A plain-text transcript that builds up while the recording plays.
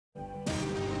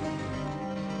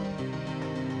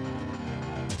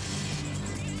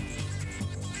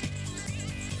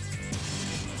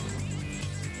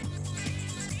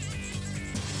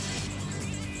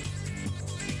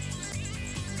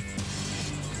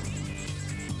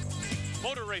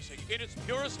Motor racing in its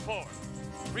purest form.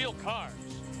 Real cars,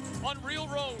 on real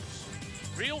roads,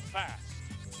 real fast.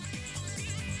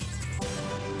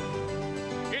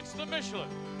 It's the Michelin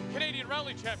Canadian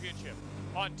Rally Championship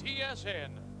on TSN.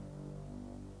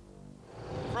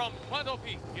 From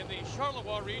Pointe-au-Pitre in the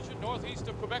Charlevoix region, northeast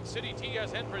of Quebec City,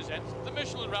 TSN presents the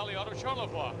Michelin Rallye Auto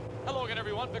Charlevoix. Hello again,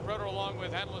 everyone. Vic Rutter along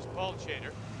with analyst Paul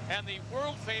Chater. And the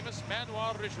world-famous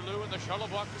Manoir Richelieu in the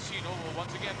Charlevoix Casino will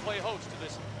once again play host to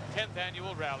this 10th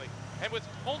annual rally. And with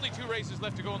only 2 races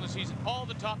left to go in the season, all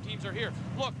the top teams are here.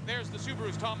 Look, there's the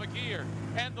Subaru's Tom McGeer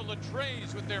and the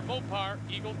Latrays with their Mopar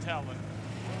Eagle Talon.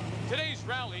 Today's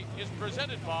rally is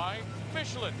presented by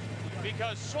Michelin,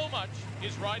 because so much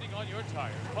is riding on your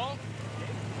tires. Paul?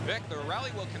 Vic, the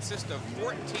rally will consist of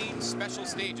 14 special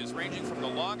stages, ranging from the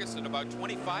longest at about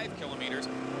 25 kilometers,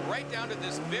 right down to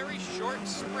this very short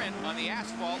sprint on the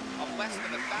asphalt of less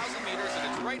than 1,000 meters,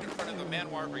 and it's right in front of the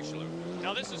Manoir Richelieu.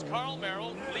 Now this is Carl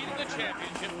Merrill leading the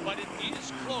championship, but it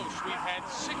is close. We've had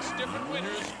 6 different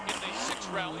winners in the 6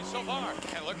 rallies so far.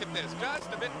 And look at this,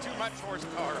 just a bit too much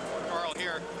horsepower for Carl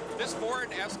here. This Ford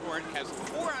Escort has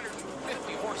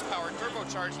 450 horsepower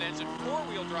turbocharged engine,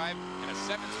 4-wheel drive, and a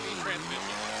 7-speed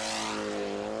transmission.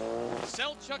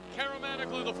 Selçuk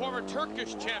Karamanoglu, the former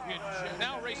Turkish champion,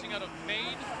 now racing out of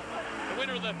Maine. The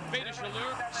winner of the Bay de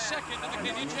Chaleur, 2nd in the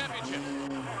Canadian Championship.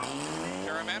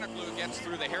 Karamanoglu gets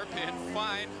through the hairpin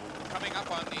fine, coming up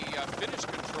on the finish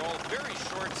control. Very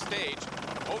short stage.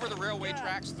 Over the railway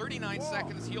tracks, 39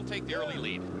 seconds. He'll take the early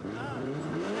lead.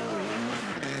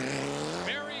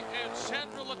 Mary and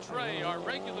Sandra Latray are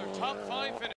regular top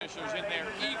 5 finishers in their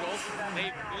Eagle.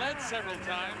 They've led several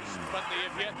times, but they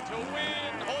have yet to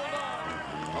win. Hold on.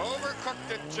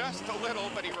 Overcooked it just a little,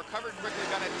 but he recovered quickly,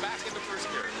 got it back into first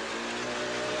gear.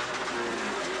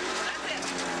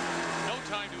 No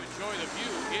time to enjoy the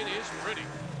view. It is pretty.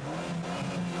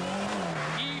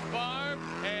 Yves Barbe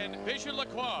and Vision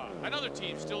Lacroix, another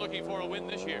team still looking for a win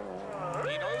this year.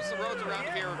 He knows the roads around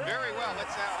here very well.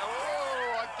 Let's have,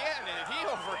 oh, again, and he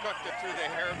overcooked it through the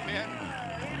hairpin.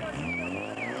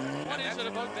 What is it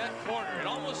about that corner? It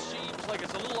almost seems like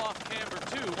it's a little off camber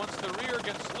too. Once the rear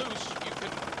gets loose, you can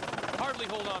hardly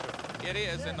hold on to it. It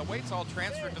is, and the weight's all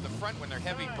transferred to the front when they're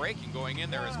heavy braking going in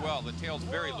there as well. The tail's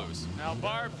very loose. Now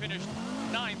Barb finished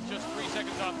 9th, just 3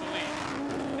 seconds off the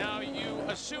lead. Now you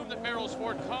assume that Merrill's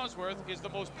Ford Cosworth is the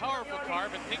most powerful car,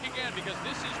 but think again, because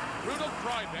this is Bruno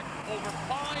Kreibach, over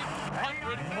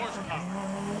 500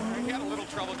 horsepower. He had a little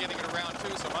trouble getting it around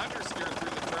too, some understeer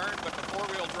through the turn, but the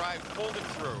 4-wheel drive pulled it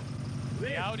through.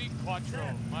 The Audi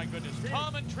Quattro, my goodness.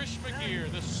 Tom and Trish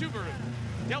McGeer, the Subaru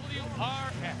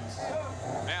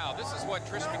WRX. Now, this is what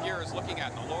Trish McGeer is looking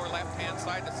at. In the lower left-hand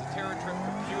side, that's the TerraTrip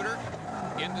computer.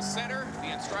 In the center, the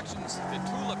instructions, the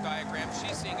tulip diagram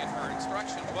she's seeing in her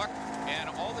instruction book. And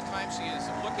all the time she is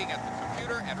looking at the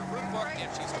computer, at her route book, and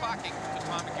she's talking to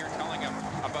Tom McGeer, telling him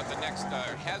about the next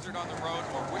hazard on the road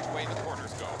or which way the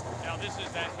corners go. Now, this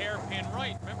is that hairpin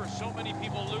right. Remember, so many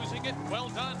people losing it. Well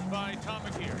done by Tom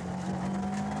McGeer.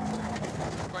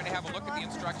 We're going to have a look at the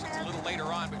instructions a little later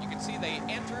on, but you can see they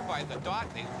enter by the dot,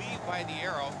 they leave by the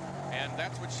arrow, and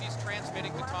that's what she's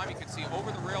transmitting to Tom. You can see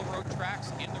over the railroad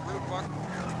tracks in the route book.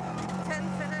 10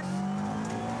 finish.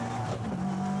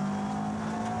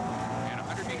 And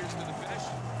 100 meters to the finish.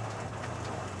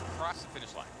 Across the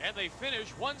finish line. And they finish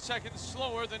 1 second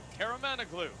slower than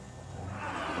Karamanoglu.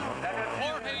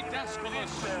 Jorge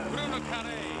Dascalis, Bruno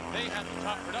Carré, they had the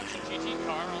top production GT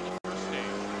car on the first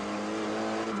stage.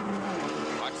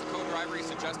 Watch the co-driver, he's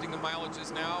adjusting the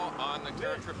mileages now on the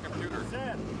TerraTrip computer.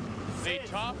 The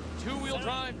top 2-wheel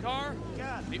drive car,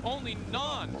 the only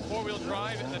non-4-wheel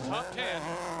drive in the top 10,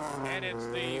 and it's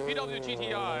the VW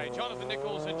GTI, Jonathan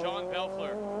Nichols and John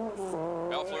Belfleur.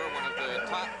 Belfleur, one of the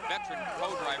top veteran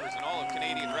co-drivers in all of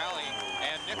Canadian rallying,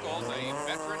 and Nichols, a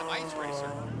veteran ice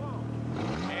racer.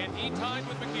 And he tied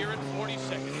with McGeer at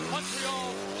 42nd. In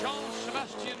Montreal,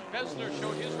 Jean-Sébastien Besler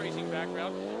showed his racing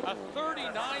background. A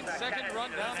 39-second run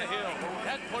down the hill.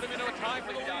 That put him into a tie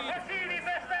for the lead.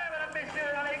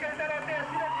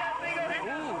 Ooh,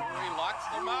 he locks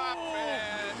them up,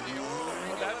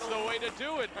 and that's the way to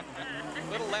do it.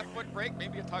 Little left foot brake,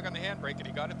 maybe a tug on the handbrake, and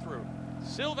he got it through.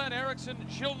 Sylvain Eriksson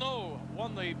Gilno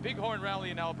won the Bighorn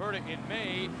Rally in Alberta in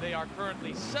May. They are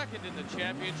currently 2nd in the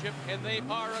championship, and they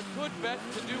are a good bet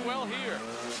to do well here.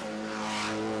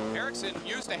 Eriksson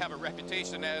used to have a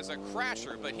reputation as a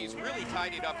crasher, but he's really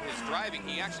tidied up his driving.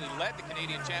 He actually led the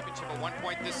Canadian Championship at one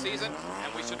point this season,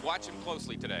 and we should watch him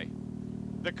closely today.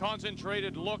 The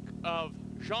concentrated look of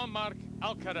Jean-Marc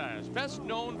Alcaraz, best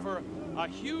known for a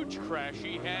huge crash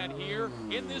he had here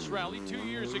in this rally 2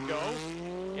 years ago.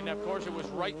 and of course it was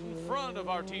right in front of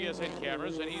our TSN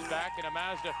cameras, and he's back in a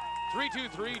Mazda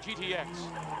 323 GTX.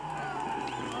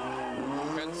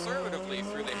 Conservatively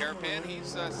through the hairpin,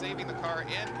 he's saving the car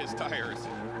and his tires.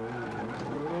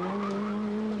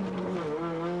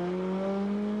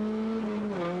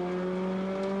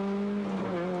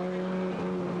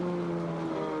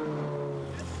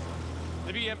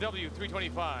 The BMW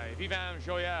 325, Yvan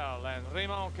Joyal and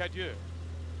Raymond Cadieux.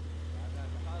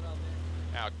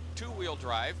 Now, two-wheel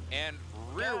drive and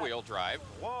rear-wheel drive.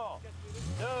 1,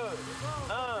 2,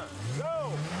 1,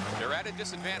 go! They're at a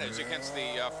disadvantage against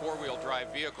the four-wheel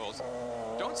drive vehicles.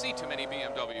 Don't see too many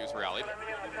BMWs rallied.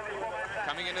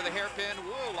 Coming into the hairpin,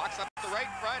 whoa, locks up the right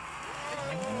front.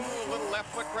 Ooh, little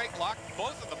left foot brake lock.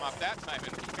 Both of them up that time,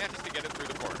 and he managed to get it through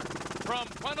the corner. From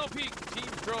Pointe Peak,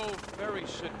 teams drove very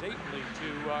sedately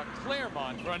to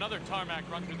Claremont for another tarmac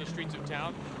run through the streets of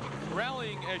town.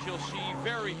 Rallying, as you'll see,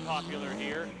 very popular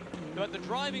here. But the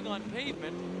driving on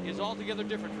pavement is altogether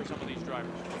different for some of these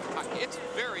drivers. It's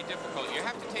very difficult. You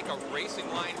have to take a racing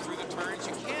line through the turns.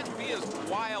 You can't be as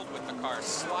wild with the car,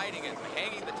 sliding and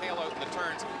hanging the tail out in the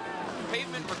turns.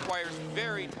 Pavement requires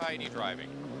very tidy driving.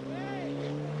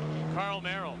 Carl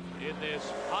Merrill in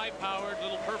this high-powered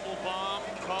little purple bomb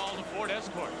called a Ford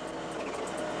Escort.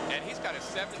 And he's got a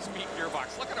 7-speed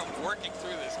gearbox. Look at him working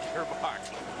through this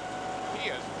gearbox. He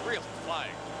is really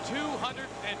flying.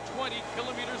 220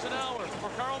 kilometers an hour for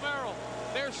Carl Merrill.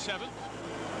 There's 7th.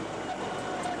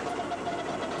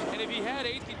 And if he had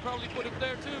 8th, he'd probably put him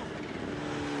there too.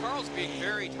 Carl's being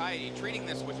very tidy, treating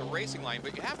this with a racing line,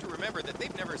 but you have to remember that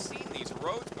they've never seen these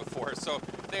roads before, so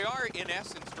they are, in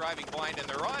essence, driving blind, and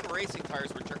they're on racing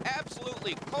tires, which are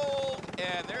absolutely cold,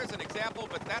 and there's an example,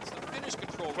 but that's the finish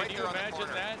control right there on the corner. Can you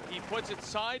imagine that? He puts it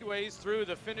sideways through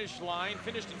the finish line,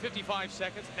 finished in 55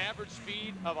 seconds, an average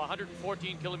speed of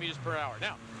 114 kilometers per hour.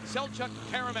 Now, Selchuk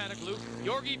Karamanoglu,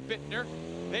 Georgi Bittner,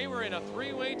 they were in a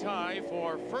three-way tie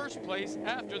for first place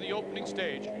after the opening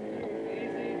stage.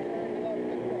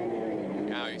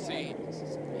 Now you see,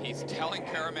 he's telling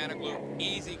Karamanoglu,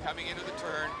 easy coming into the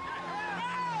turn.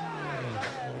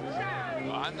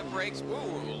 On the brakes,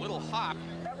 ooh, a little hop.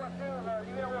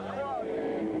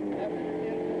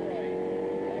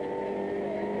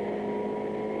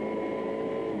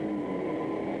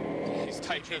 He's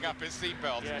tightening up his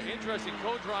seatbelt. Yeah, interesting.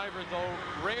 Co-driver,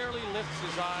 though, rarely lifts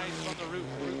his eyes from the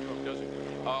route book, does he?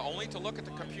 Only to look at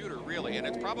the computer, really, and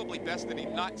it's probably best that he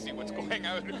not see what's going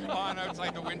on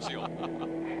outside the windshield.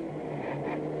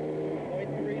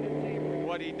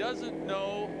 What he doesn't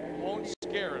know won't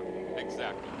scare him.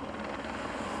 Exactly.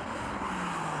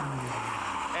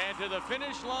 And to the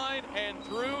finish line and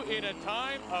through in a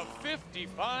time of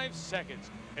 55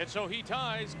 seconds. And so he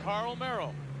ties Carl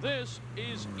Merrill. This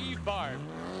is Yves Barbe.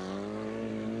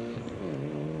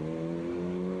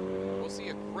 We'll see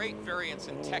a great variance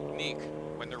in technique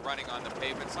when they're running on the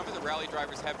pavement. Some of the rally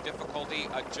drivers have difficulty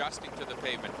adjusting to the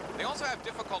pavement. They also have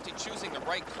difficulty choosing the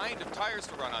right kind of tires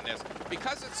to run on this.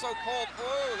 Because it's so cold,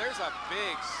 oh, there's a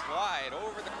big slide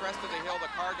over the crest of the hill.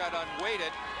 The car got unweighted.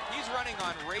 He's running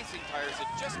on racing tires that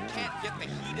just can't get the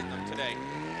heat in them today.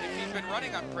 If he'd been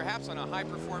running on perhaps on a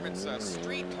high-performance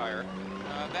street tire,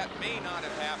 that may not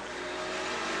have happened.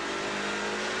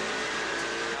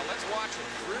 Now let's watch him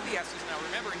through the S's. Now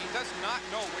remember, he does not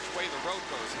know which way the road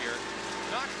goes here.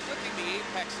 Not flipping the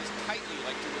apexes tightly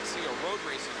like you would see a road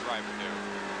racing driver do.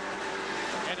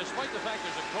 And despite the fact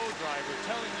there's a co-driver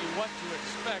telling you what to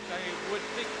expect, I would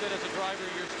think that as a driver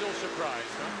you're still surprised,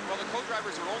 huh? Well, the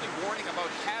co-drivers are only warning about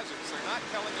hazards. They're not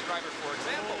telling the driver, for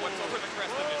example, what's over the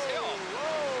crest of this hill.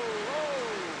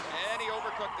 And he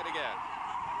overcooked it again.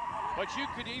 But you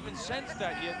could even sense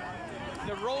that.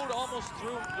 The road almost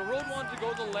threw him. The road wanted to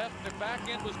go to the left, the back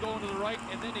end was going to the right,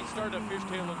 and then he started a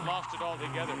fishtail and lost it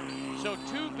altogether. So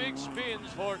 2 big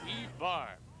spins for Yves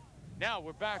Barbe. Now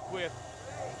we're back with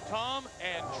Tom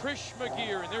and Trish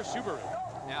McGeer in their Subaru.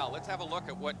 Now let's have a look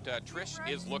at what Trish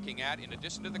is looking at. In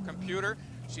addition to the computer,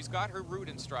 she's got her route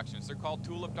instructions. They're called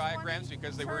tulip diagrams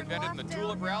because they were invented in the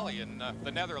Tulip Rally in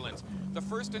the Netherlands. The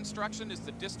first instruction is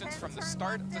the distance from the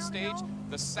start of the stage.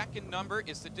 The second number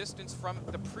is the distance from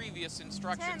the previous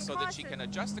instruction, so that she can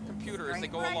adjust the computer as they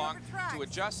go along to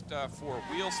adjust for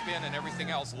wheel spin and everything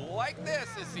else, like this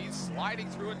as he's sliding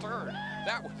through a turn.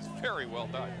 That was very well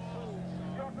done.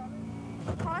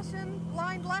 Caution,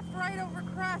 blind left, right over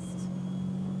crest.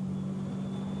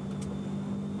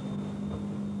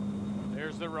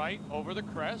 There's the right over the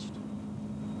crest.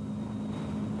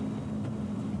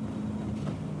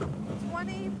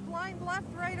 20, blind left,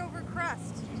 right over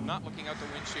crest. She's not looking out the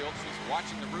windshield. She's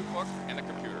watching the route book and the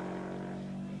computer.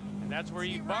 And that's where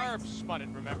Yves Barbe spun it,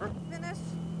 remember? Finish.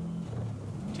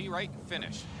 T-right and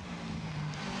finish.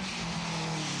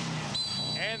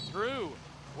 And through.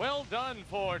 Well done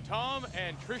for Tom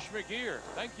and Trish McGeer.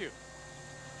 Thank you.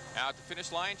 Now at the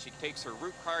finish line, she takes her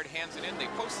route card, hands it in, they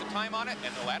post the time on it,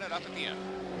 and they'll add it up at the end.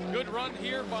 Good run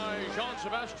here by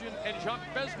Jean-Sebastian and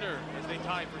Jacques Besner as they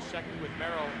tie for second with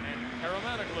Merrill and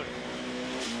Karamanoglu.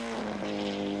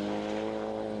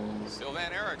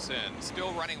 Sylvain Eriksson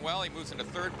still running well. He moves into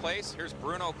third place. Here's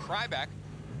Bruno Krybeck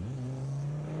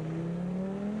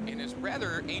in his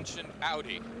rather ancient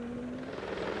Audi.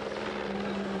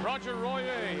 Roger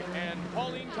Royer and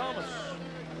Pauline Thomas.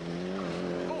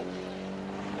 Oh.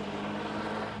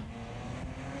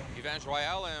 Yvan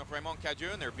Joyal and Raymond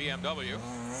Cadieux in their BMW.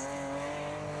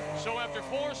 So after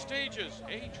 4 stages,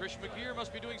 hey, Trish McGeer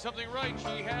must be doing something right.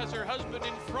 She has her husband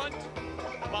in front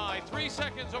by 3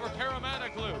 seconds over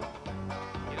Karamanoglu.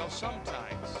 You know,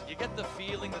 sometimes you get the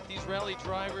feeling that these rally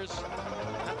drivers,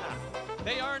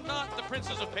 they are not the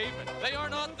princes of pavement. They are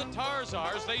not the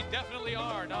Tarzars. They definitely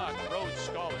are not Rhodes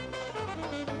Scholars.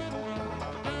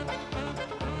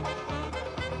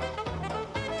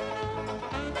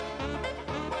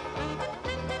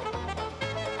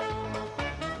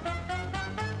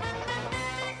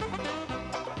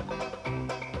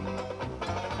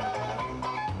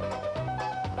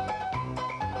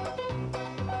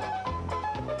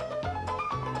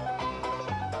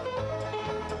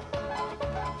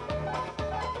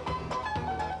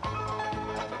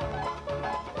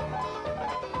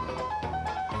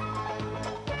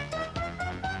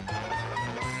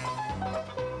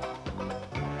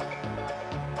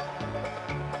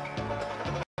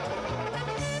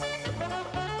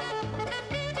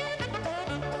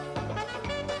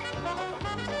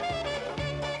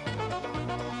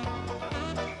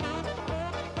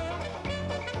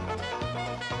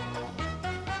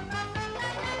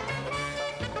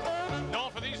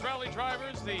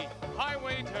 The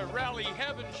highway to rally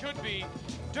heaven should be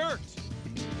dirt.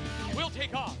 We'll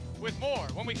take off with more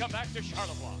when we come back to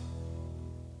Charlevoix.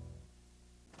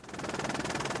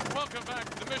 Welcome back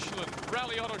to the Michelin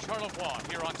Rallye Auto Charlevoix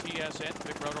here on TSN.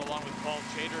 Vic Roeder along with Paul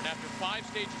Chater. And after 5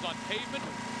 stages on pavement,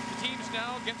 the teams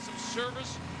now get some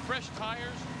service, fresh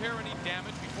tires, repair any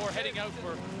damage before heading out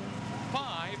for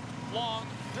 5 long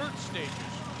dirt stages.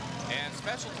 And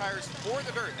special tires for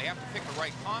the dirt. They have to pick the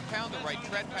right compound, the right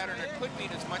tread pattern. It could mean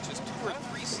as much as 2 or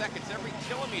 3 seconds every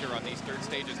kilometer on these dirt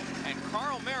stages. And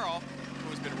Carl Merrill, who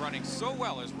has been running so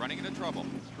well, is running into trouble.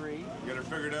 3. You got her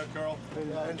figured out, Carl?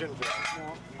 Engine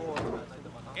failure. No, 4.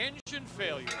 Engine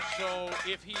failure. So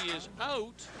if he is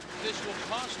out, this will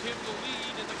cost him the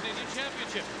lead in the Canadian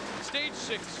Championship. Stage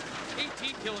 6,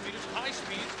 18 kilometers, high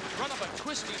speeds, run up a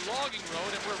twisty logging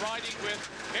road, and we're riding with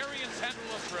Marion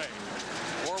Sandra-Lafray.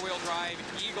 4-wheel drive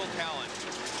Eagle Talon.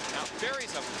 Now,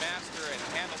 Barry's a master at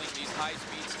handling these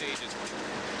high-speed stages.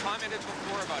 Commented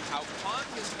before about how calm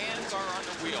his hands are on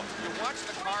the wheel. You watch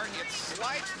the car, it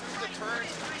slides through the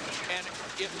turns, and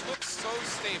it looks so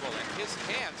stable, and his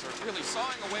hands are really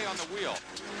sawing away on the wheel.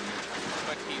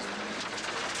 But he's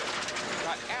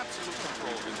got absolute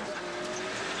control of it.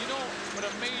 You know, what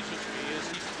amazes me is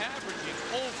he's averaging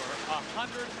over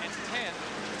 110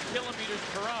 kilometers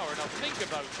per hour. Now, think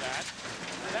about that.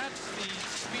 That's the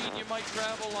speed you might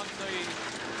travel on the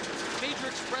major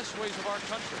expressways of our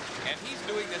country. And he's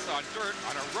doing this on dirt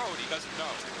on a road he doesn't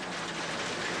know.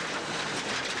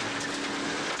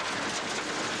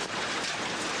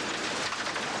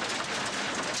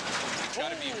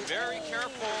 Got to be very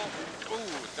careful.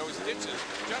 Ooh, those ditches,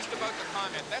 just about the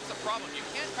comment. That's the problem. You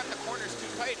can't cut the corners too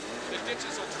tight. The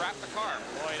ditches will trap the car.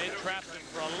 Boy, they trapped him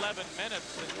for 11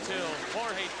 minutes until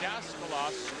Jorge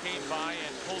Dascalos came by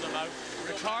and pulled him out.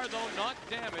 The car, though, not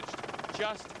damaged,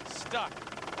 just stuck.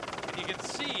 And you can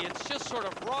see it's just sort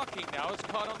of rocking now. It's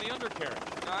caught on the undercarriage.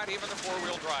 Not even the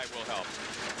 4-wheel drive will help.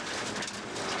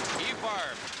 Yves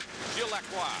Barbe, Gilles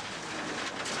Lacroix.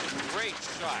 Great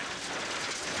shot.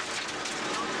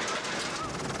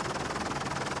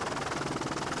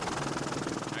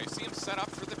 Set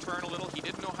up for the turn a little. He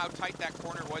didn't know how tight that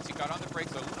corner was. He got on the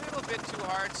brakes a little bit too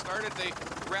hard, started the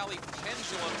rally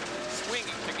pendulum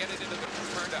swinging to get it into the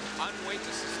turn to unweight the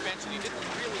suspension. He didn't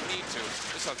really need to.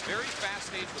 It's a very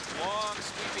fast stage with long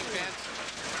sweeping bends.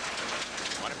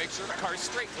 Want to make sure the car's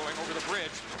straight going over the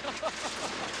bridge.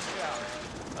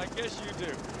 Yeah, I guess you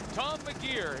do. Tom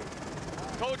McGeer,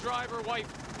 co-driver wife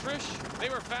Trish,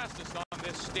 they were fastest on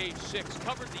this stage 6.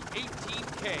 Covered the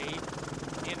 18K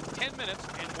in 10 minutes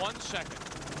and 1 second.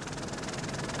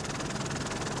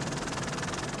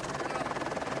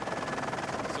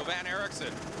 Sylvain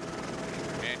Eriksson.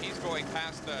 And he's going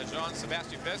past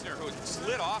Jean-Sebastian Besner, who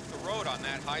slid off the road on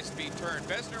that high-speed turn.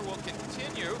 Besner will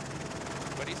continue,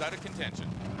 but he's out of contention.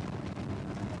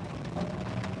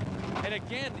 And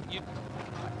again,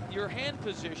 your hand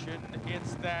position,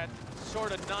 it's that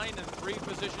sort of 9 and 3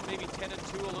 position, maybe 10 and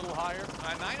 2, a little higher.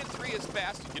 9 and 3 is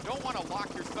best. You don't want to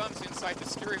lock your thumbs inside the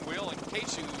steering wheel in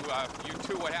case you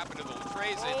two what happened to the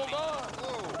Latrays. Hold on.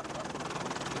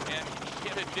 And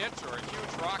hit a ditch or a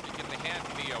huge rock and get the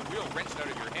wheel wrenched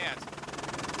out of your hands.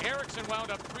 Ericsson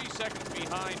wound up 3 seconds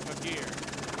behind McGeer.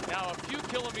 Now a few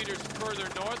kilometers further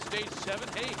north, stage 7.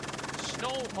 Hey,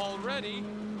 snow already.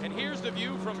 And here's the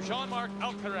view from Jean-Marc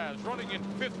Alcaraz, running in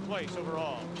 5th place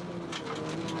overall.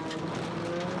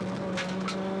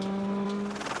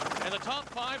 And the top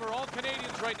 5 are all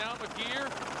Canadians right now.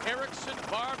 McGeer, Ericsson,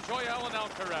 Barb, Joyal, and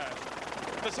Alcaraz.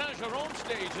 The Saint-Jérôme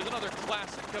stage is another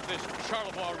classic of this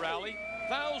Charlevoix rally.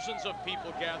 Thousands of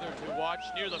people gathered to watch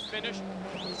near the finish.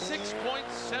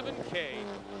 6.7K.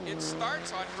 It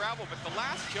starts on gravel, but the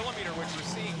last kilometer, which we're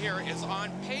seeing here, is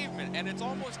on pavement, and it's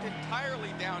almost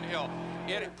entirely downhill.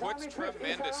 It puts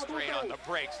tremendous strain on the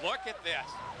brakes. Look at this.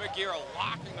 McGeer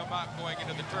locking them up going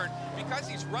into the turn because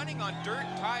he's running on dirt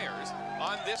tires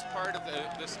on this part of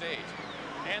the stage.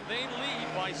 And they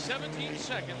lead by 17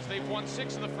 seconds. They've won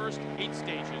 6 of the first 8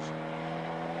 stages.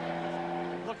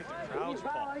 Look at the crowds,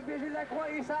 Paul.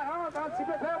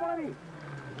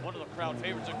 One of the crowd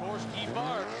favorites, of course, Yves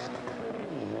Barbe.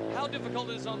 How difficult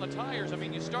it is on the tires. I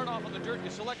mean, you start off on the dirt, you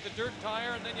select the dirt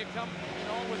tire, and then you come,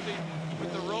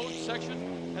 with the road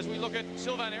section. As we look at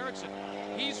Sylvain Eriksson,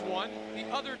 he's won the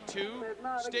other 2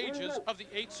 stages of the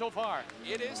 8 so far.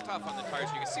 It is tough on the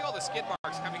tires. You can see all the skid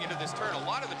marks coming into this turn. A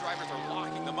lot of the drivers are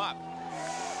locking them up.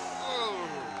 Oh,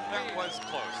 that was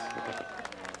close.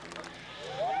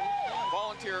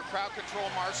 Volunteer crowd control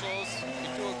marshals, you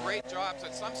do a great job. So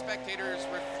some spectators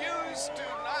refuse to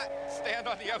not stand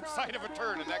on the outside of a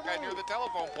turn, and that guy near the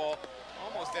telephone pole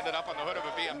almost ended up on the hood of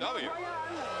a BMW.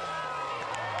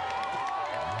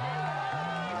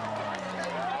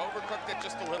 Overcooked it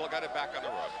just a little, got it back on the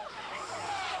road.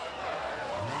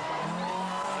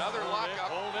 Another lockup.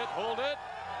 Hold it.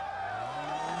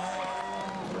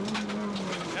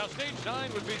 Now stage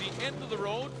 9 would be the end of the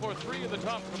road for 3 of the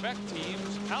top Quebec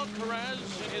teams. Alcaraz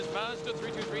in his Mazda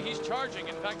 323, he's charging.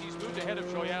 In fact, he's moved ahead of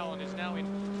Joyal and is now in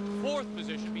 4th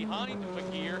position behind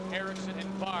McGeer, Ericsson,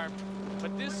 and Barbe.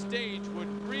 But this stage would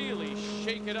really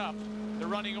shake it up, the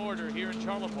running order here in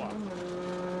Charlevoix.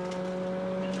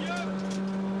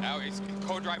 Now his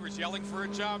co-driver's yelling for a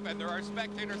jump, and there are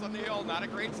spectators on the hill. Not a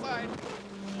great sign.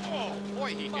 Oh,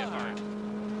 boy, he hit hard.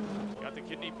 Got the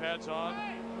kidney pads on.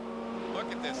 Look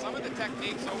at this, some of the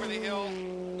techniques over the hill.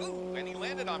 Ooh, and he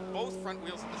landed on both front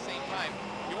wheels at the same time.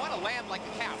 You want to land like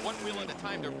a cat, 1 wheel at a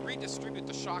time, to redistribute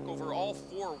the shock over all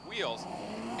 4 wheels.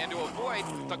 And to avoid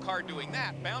the car doing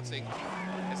that, bouncing,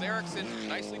 as Ericsson,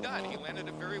 nicely done. He landed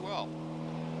it very well.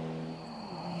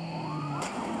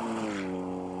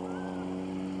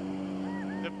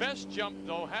 The best jump,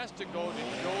 though, has to go to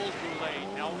Joel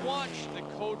Goulet. Now watch the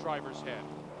co-driver's head.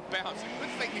 Bouncing.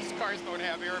 Good thing these cars don't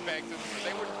have airbags in them, or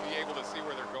they wouldn't be able to see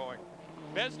where they're going.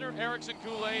 Besner, Ericsson,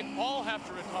 Goulet all have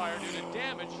to retire due to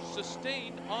damage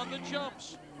sustained on the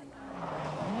jumps.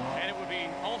 And it would be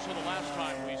also the last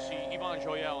time we see Yvan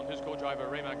Joyal and his co-driver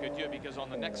Raymond Cadieux, because on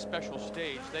the next special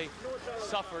stage, they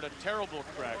suffered a terrible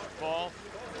crash. Paul,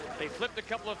 they flipped a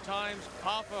couple of times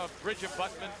off a bridge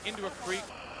abutment into a creek.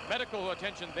 Medical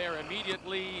attention there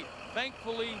immediately.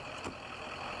 Thankfully,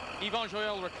 Yvan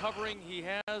Joyal recovering. He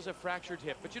has a fractured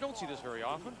hip, but you don't see this very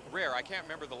often. Rare. I can't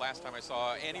remember the last time I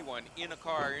saw anyone in a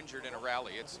car injured in a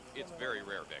rally. It's very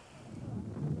rare, Vic.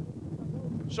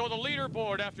 So the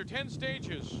leaderboard after 10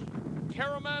 stages,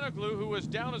 Karamanoglu, who was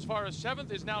down as far as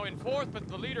 7th, is now in 4th, but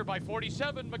the leader by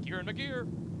 47, McGeer and McGeer.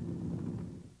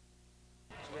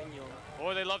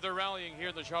 Boy, they love their rallying here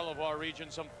in the Charlevoix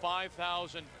region. Some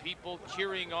 5,000 people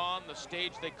cheering on the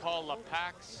stage they call La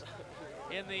Pax.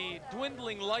 In the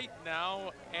dwindling light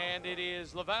now, and it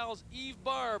is Laval's Yves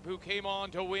Barbe who came on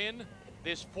to win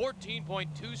this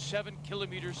 14.27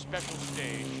 kilometer special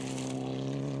stage.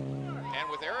 And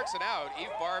with Ericsson out,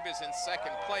 Yves Barbe is in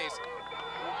 2nd place.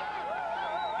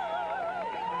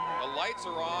 The lights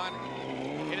are on.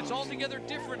 And it's altogether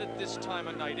different at this time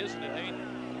of night, isn't it? I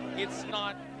mean, it's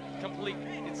not complete,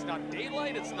 it's not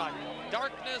daylight, it's not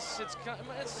darkness, it's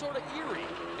sort of eerie.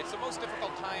 It's the most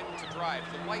difficult time to drive.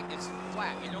 The light is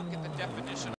flat. You don't get the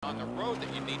definition on the road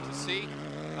that you need to see.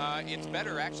 It's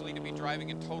better actually to be driving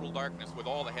in total darkness with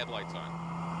all the headlights on.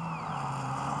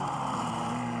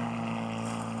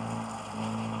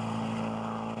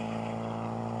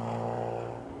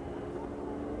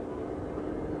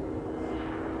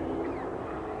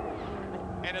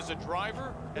 And as a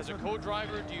driver, as a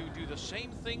co-driver, do you do the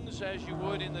same things as you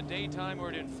would in the daytime,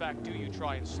 or in fact do you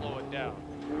try and slow it down?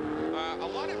 a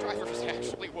lot of drivers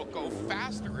actually will go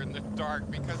faster in the dark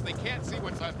because they can't see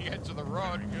what's on the edge of the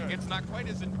road. It's not quite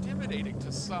as intimidating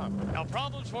to some. Now,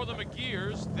 problems for the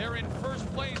McGears. They're in first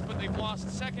place, but they've lost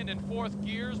second and fourth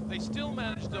gears. They still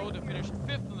managed, though, to finish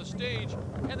fifth on the stage,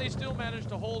 and they still managed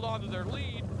to hold on to their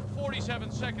lead,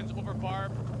 47 seconds over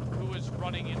Barb, who is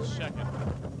running in second.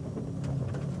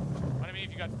 But I mean,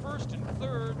 if you got first and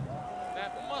third,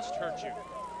 that must hurt you.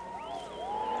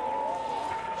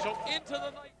 So into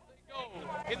the night they go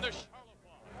in the Charlevoix.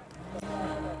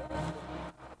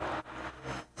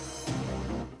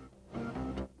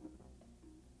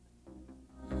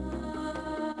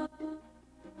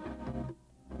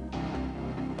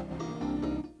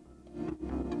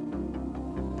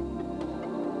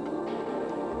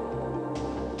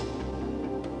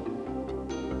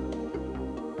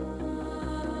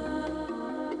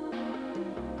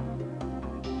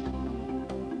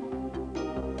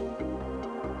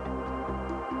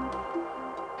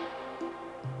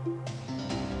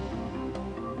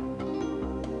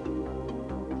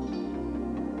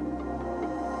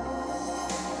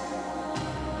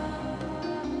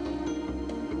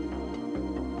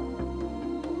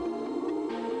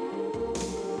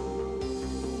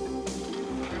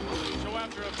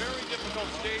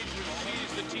 Stage who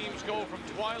sees the teams go from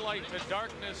twilight to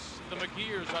darkness, the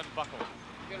McGears unbuckle.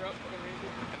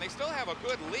 And they still have a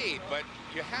good lead, but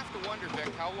you have to wonder,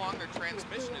 Vic, how long their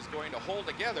transmission is going to hold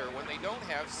together when they don't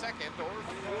have second or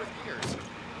fourth gears.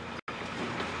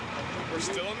 We're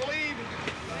still in the lead.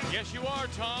 Yes, you are,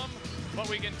 Tom. But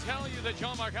we can tell you that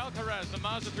Jean-Marc Alcaraz, the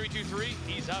Mazda 323,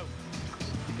 he's out.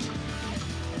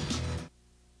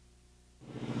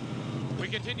 We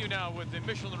continue now with the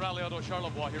Michelin Rallye Auto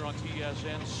Charlevoix here on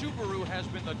TSN. Subaru has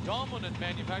been the dominant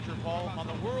manufacturer, Paul, on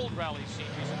the world rally scene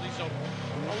recently, so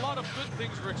a lot of good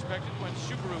things were expected when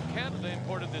Subaru Canada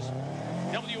imported this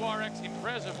WRX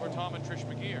Impreza for Tom and Trish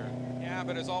McGear. Yeah,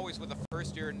 but as always with the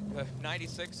first year,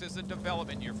 96 is a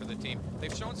development year for the team.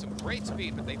 They've shown some great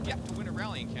speed, but they've yet to win a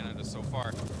rally in Canada so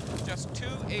far. Just two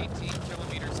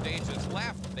 18-kilometer stages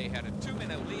left. They had a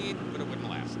 2-minute lead, but it wouldn't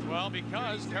last. Well,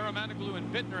 because Karamanoglu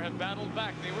and Bittner have battled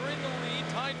back. They were in the lead,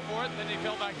 tied for it, then they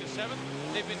fell back to 7th.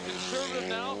 They've been conservative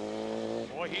now.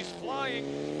 Boy, he's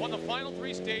flying. Won the final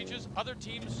 3 stages. Other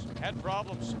teams had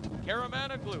problems.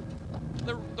 Karamanoglu,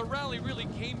 the rally really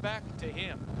came back to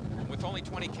him. With only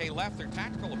 20K left, their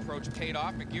tactical approach paid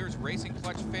off. McGear's racing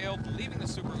clutch failed, leaving the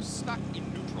Subaru stuck in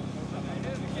neutral.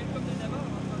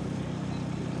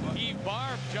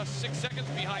 Barb just 6 seconds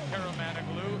behind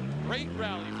Karamanoglu. Great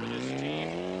rally for this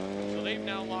team. So they've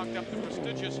now locked up the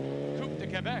prestigious Coupe de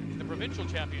Quebec, the provincial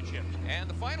championship. And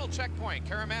the final checkpoint,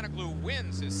 Karamanoglu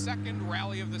wins his 2nd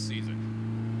rally of the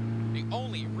season. The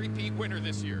only repeat winner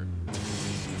this year.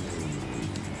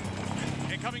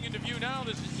 And coming into view now,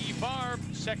 this is Yves Barb,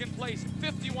 2nd place,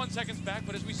 51 seconds back,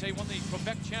 but as we say, won the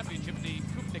Quebec championship, the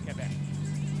Coupe de Quebec.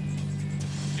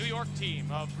 New York team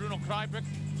of Bruno Kreibrick,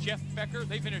 Jeff Becker,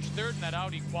 they finished 3rd in that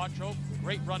Audi Quattro.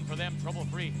 Great run for them,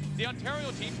 trouble-free. The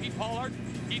Ontario team, Pete Pollard,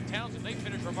 Keith Townsend, they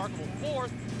finished remarkable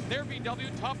 4th. Their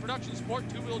VW Top Production Sport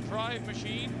 2-wheel drive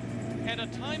machine. And a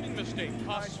timing mistake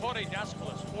cost Jorge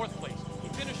Dascalas 4th place. He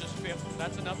finishes 5th.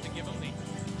 That's enough to give him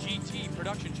the GT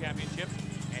Production Championship.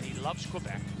 And he loves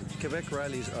Quebec. Quebec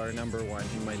rallies are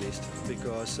 #1 in my list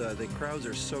because the crowds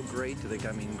are so great. They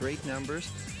come in great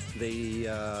numbers. They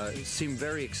seem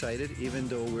very excited, even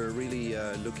though we're really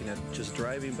looking at just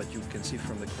driving, but you can see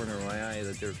from the corner of my eye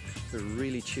that they're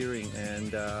really cheering,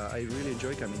 and I really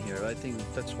enjoy coming here. I think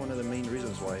that's one of the main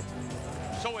reasons why.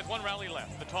 So with 1 rally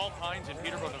left, the Tall Pines in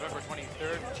Peterborough, November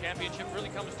 23rd. Championship really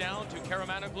comes down to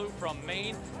Karamanoglu from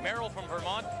Maine, Merrill from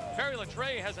Vermont. Barry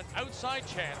Latreille has an outside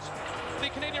chance. The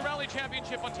Canadian Rally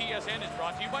Championship on TSN is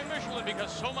brought to you by Michelin,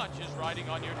 because so much is riding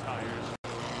on your tires.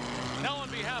 Now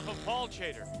on behalf of Paul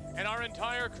Chater and our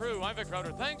entire crew, I'm Vic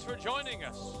Rowder. Thanks for joining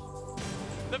us.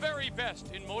 The very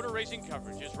best in motor racing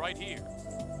coverage is right here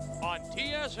on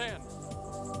TSN.